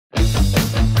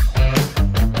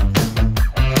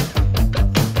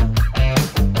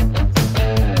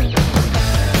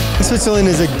Switzerland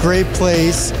is a great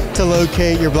place to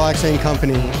locate your blockchain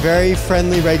company. Very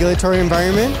friendly regulatory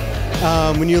environment.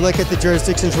 When you look at the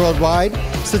jurisdictions worldwide,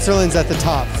 Switzerland's at the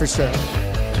top for sure.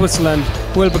 Switzerland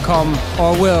will become,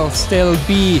 or will still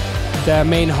be, the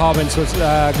main hub in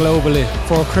globally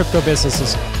for crypto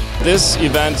businesses. This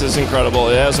event is incredible.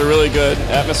 It has a really good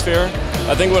atmosphere.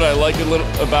 I think what I like a little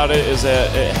about it is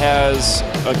that it has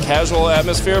a casual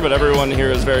atmosphere, but everyone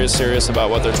here is very serious about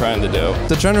what they're trying to do.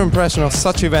 The general impression of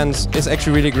such events is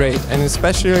actually really great, and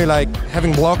especially like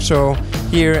having BlockShow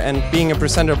here and being a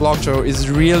presenter of BlockShow is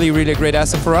really a great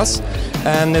asset for us.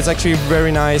 And it's actually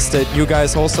very nice that you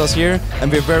guys host us here,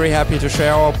 and we're very happy to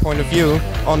share our point of view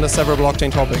on the several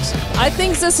blockchain topics. I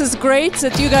think this is great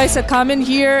that you guys are coming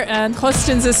here and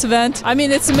hosting this event. I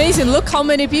mean, it's amazing. Look how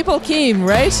many people came,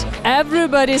 right?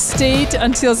 Everybody stayed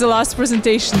until the last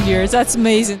presentation here. That's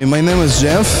amazing. My name is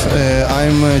Jeff.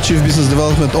 I'm Chief Business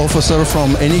Development Officer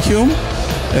from Anycube.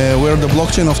 We're the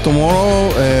blockchain of tomorrow.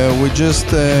 We just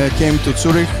came to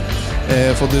Zurich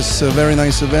for this very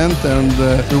nice event, and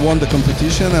we won the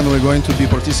competition, and we're going to be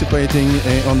participating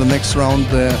on the next round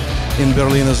in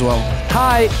Berlin as well.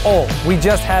 Hi all, we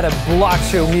just had a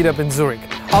BlockShow meetup in Zurich.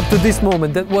 Up to this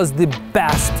moment, that was the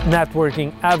best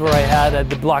networking ever I had at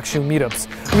the BlockShow meetups.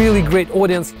 Really great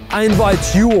audience. I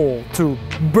invite you all to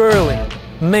Berlin,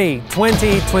 May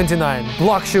 2029,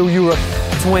 BlockShow Europe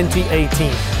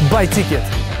 2018. Buy ticket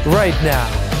right now.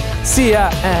 See ya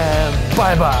and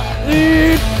bye-bye.